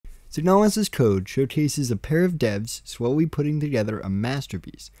Signalis' code showcases a pair of devs slowly putting together a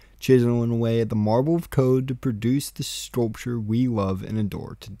masterpiece, chiseling away at the marble of code to produce the sculpture we love and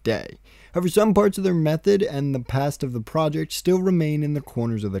adore today. However, some parts of their method and the past of the project still remain in the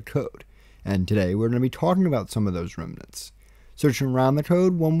corners of the code, and today we're going to be talking about some of those remnants. Searching around the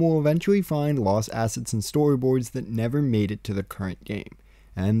code, one will eventually find lost assets and storyboards that never made it to the current game,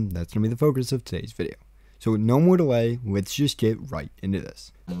 and that's going to be the focus of today's video. So with no more delay, let's just get right into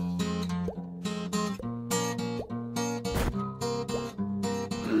this.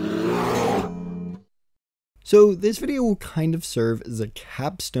 So this video will kind of serve as a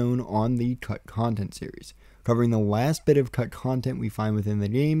capstone on the cut content series, covering the last bit of cut content we find within the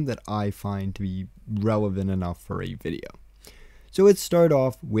game that I find to be relevant enough for a video. So let's start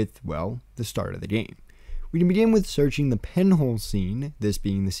off with, well, the start of the game. We can begin with searching the pinhole scene, this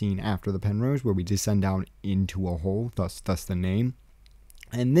being the scene after the penrose where we descend down into a hole, thus the name.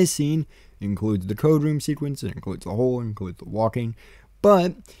 And this scene includes the code room sequence, it includes the hole, it includes the walking.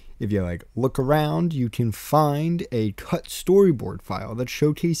 But if you look around, you can find a cut storyboard file that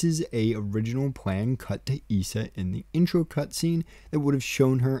showcases a original plan cut to Issa in the intro cutscene that would have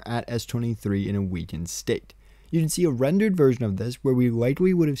shown her at S23 in a weakened state. You can see a rendered version of this where we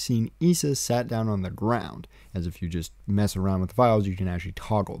likely would have seen Issa sat down on the ground, as if you just mess around with the files you can actually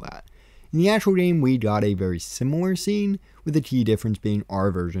toggle that. In the actual game we got a very similar scene, with the key difference being our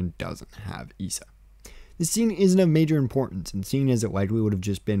version doesn't have Issa. This scene isn't of major importance, and seeing as it likely would have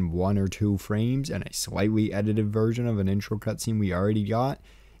just been 1 or 2 frames and a slightly edited version of an intro cutscene we already got,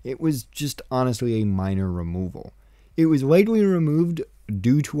 it was just honestly a minor removal. It was likely removed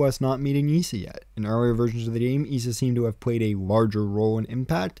due to us not meeting Issa yet. In earlier versions of the game, Issa seemed to have played a larger role in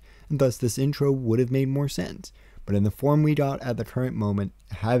Impact, and thus this intro would have made more sense. But in the form we got at the current moment,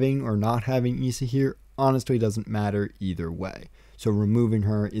 having or not having Issa here honestly doesn't matter either way, so removing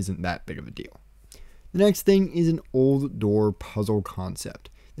her isn't that big of a deal. The next thing is an old door puzzle concept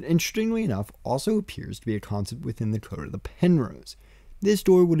that, interestingly enough, also appears to be a concept within the code of the penrose. This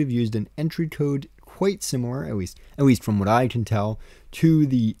door would have used an entry code quite similar, at least from what I can tell, to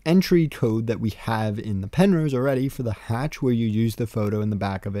the entry code that we have in the penrose already for the hatch, where you use the photo in the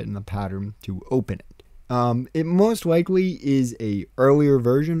back of it and the pattern to open it. It most likely is a earlier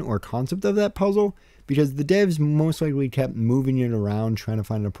version or concept of that puzzle, because the devs most likely kept moving it around trying to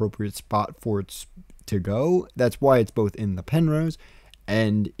find an appropriate spot for it to go. That's why it's both in the penrose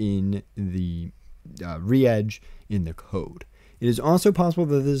and in the re-edge in the code. It is also possible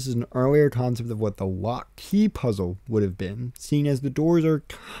that this is an earlier concept of what the lock key puzzle would have been, seeing as the doors are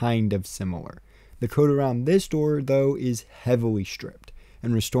kind of similar. The code around this door, though, is heavily stripped,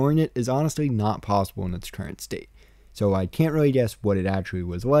 and restoring it is honestly not possible in its current state. So I can't really guess what it actually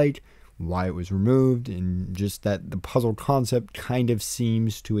was like, why it was removed, and just that the puzzle concept kind of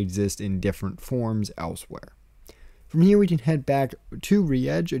seems to exist in different forms elsewhere. From here we can head back to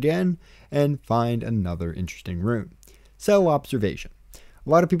re-edge again and find another interesting room. Cell observation. A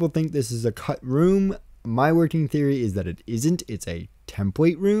lot of people think this is a cut room. My working theory is that it isn't. It's a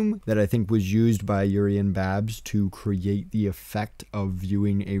template room that I think was used by Yuri and Babs to create the effect of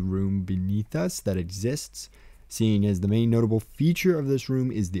viewing a room beneath us that exists, seeing as the main notable feature of this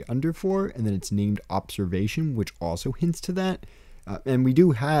room is the underfloor, and then it's named observation, which also hints to that. And we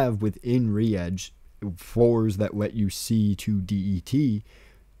do have within re-edge floors that let you see to DET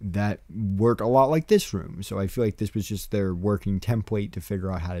that work a lot like this room, so I feel like this was just their working template to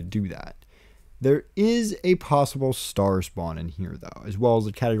figure out how to do that. There is a possible star spawn in here though, as well as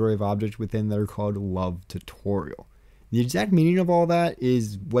a category of objects within that are called Love Tutorial. The exact meaning of all that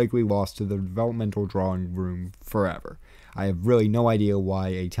is likely lost to the developmental drawing room forever. I have really no idea why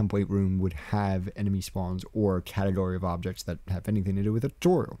a template room would have enemy spawns or a category of objects that have anything to do with a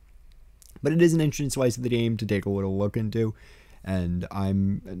tutorial. But it is an interesting slice of the game to take a little look into. And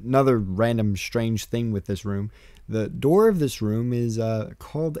another random strange thing with this room. The door of this room is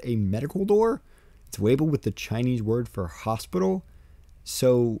called a medical door. It's labeled with the Chinese word for hospital.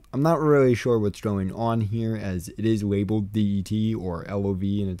 So I'm not really sure what's going on here, as it is labeled DET or LOV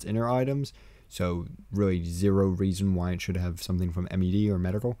in its inner items. So really zero reason why it should have something from MED or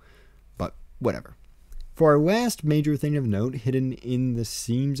medical. But whatever. For our last major thing of note, hidden in the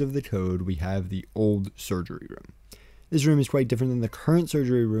seams of the code, we have the old surgery room. This room is quite different than the current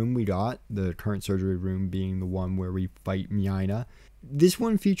surgery room we got, the current surgery room being the one where we fight Miaina. This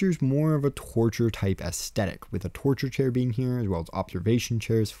one features more of a torture type aesthetic, with a torture chair being here, as well as observation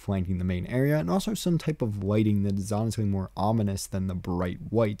chairs flanking the main area, and also some type of lighting that is honestly more ominous than the bright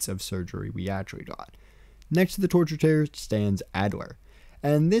whites of surgery we actually got. Next to the torture chair stands Adler.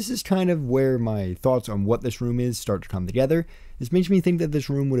 And this is kind of where my thoughts on what this room is start to come together. This makes me think that this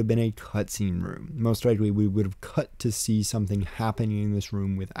room would have been a cutscene room. Most likely we would have cut to see something happening in this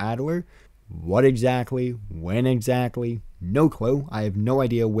room with Adler. What exactly? When exactly? No clue. I have no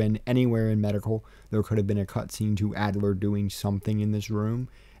idea when anywhere in medical there could have been a cutscene to Adler doing something in this room.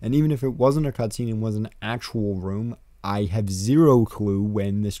 And even if it wasn't a cutscene and was an actual room, I have zero clue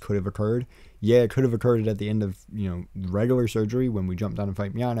when this could have occurred. Yeah, it could have occurred at the end of, regular surgery when we jumped down and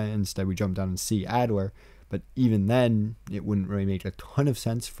fight Miana. Instead, we jumped down and see Adler. But even then, it wouldn't really make a ton of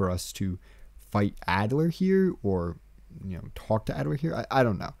sense for us to fight Adler here or, talk to Adler here. I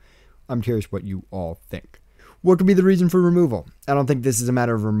don't know. I'm curious what you all think. What could be the reason for removal? I don't think this is a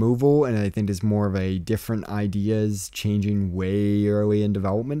matter of removal, and I think it's more of a different ideas changing way early in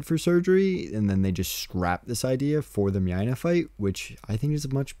development for surgery, and then they just scrap this idea for the Miana fight, which I think is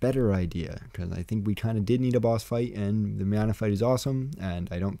a much better idea, because I think we kind of did need a boss fight, and the Miana fight is awesome, and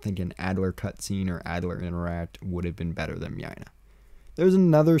I don't think an Adler cutscene or Adler interact would have been better than Miana. There's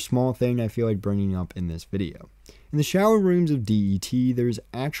another small thing I feel like bringing up in this video. In the shower rooms of DET, there's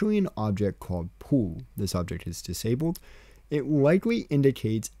actually an object called pool. This object is disabled. It likely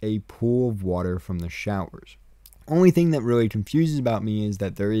indicates a pool of water from the showers. Only thing that really confuses about me is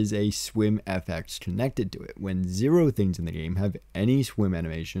that there is a swim FX connected to it, when zero things in the game have any swim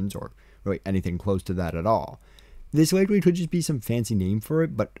animations or really anything close to that at all. This likely could just be some fancy name for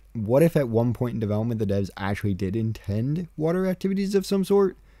it, but what if at one point in development the devs actually did intend water activities of some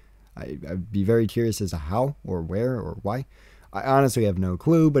sort? I'd be very curious as to how or where or why. I honestly have no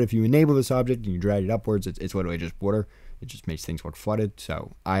clue, but if you enable this object and you drag it upwards, it's literally just water. It just makes things look flooded,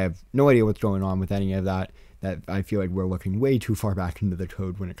 so I have no idea what's going on with any of that. That I feel like we're looking way too far back into the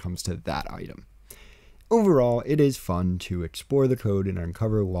code when it comes to that item. Overall, it is fun to explore the code and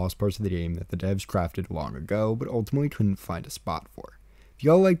uncover lost parts of the game that the devs crafted long ago, but ultimately couldn't find a spot for. If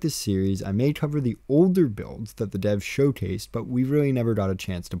y'all like this series, I may cover the older builds that the devs showcased, but we really never got a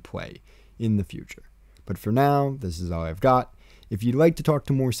chance to play in the future. But for now, this is all I've got. If you'd like to talk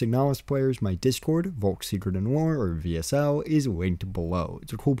to more Signalis players, my Discord, Volk's Secret and Lore, or VSL, is linked below.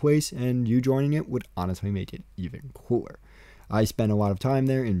 It's a cool place, and you joining it would honestly make it even cooler. I spend a lot of time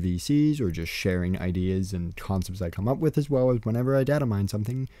there in VCs or just sharing ideas and concepts I come up with, as well as whenever I data mine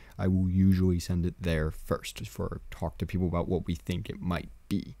something, I will usually send it there first for talk to people about what we think it might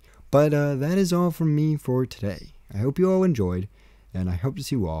be. But that is all from me for today. I hope you all enjoyed, and I hope to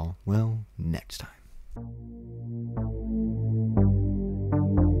see you all, well, next time.